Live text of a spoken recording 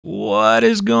What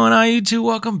is going on, YouTube?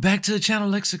 Welcome back to the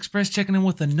channel. LexxExpress checking in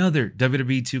with another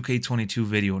WWE 2K22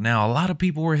 video. Now, a lot of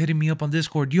people were hitting me up on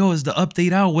Discord. Yo, is the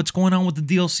update out? What's going on with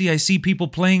the DLC? I see people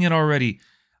playing it already.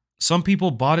 Some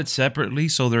people bought it separately,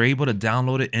 so they're able to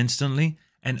download it instantly.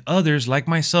 And others, like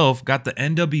myself, got the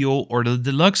NWO or the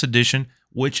Deluxe Edition,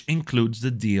 which includes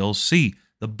the DLC.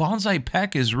 The BANZAI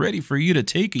pack is ready for you to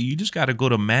take it. You just got to go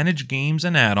to Manage Games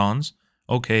and Add-ons,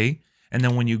 okay? And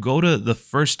then when you go to the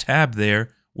first tab there,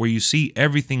 where you see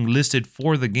everything listed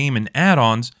for the game and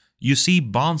add-ons, you see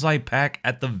BANZAI pack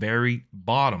at the very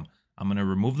bottom. I'm going to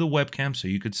remove the webcam so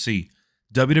you could see.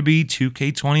 WWE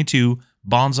 2K22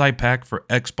 BANZAI pack for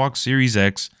Xbox Series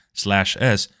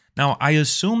X/S. Now, I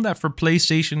assume that for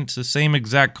PlayStation, it's the same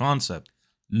exact concept.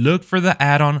 Look for the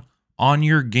add-on on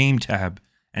your game tab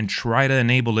and try to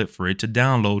enable it for it to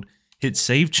download. Hit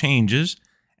Save Changes,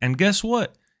 and guess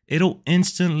what? It'll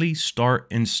instantly start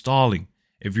installing.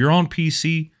 If you're on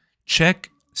PC,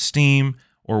 check Steam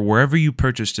or wherever you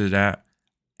purchased it at,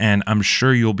 and I'm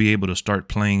sure you'll be able to start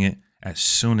playing it as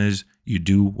soon as you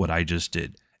do what I just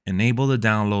did. Enable the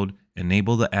download,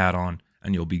 enable the add-on,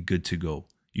 and you'll be good to go.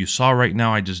 You saw right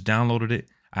now I just downloaded it.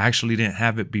 I actually didn't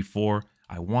have it before.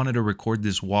 I wanted to record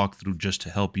this walkthrough just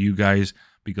to help you guys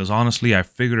because honestly, I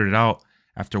figured it out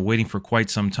after waiting for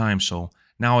quite some time. So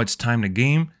now it's time to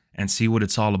game and see what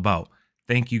it's all about.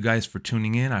 Thank you guys for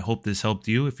tuning in. I hope this helped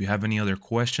you. If you have any other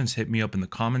questions, hit me up in the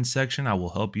comments section. I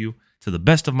will help you to the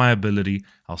best of my ability.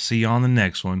 I'll see you on the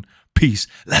next one. Peace.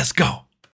 Let's go.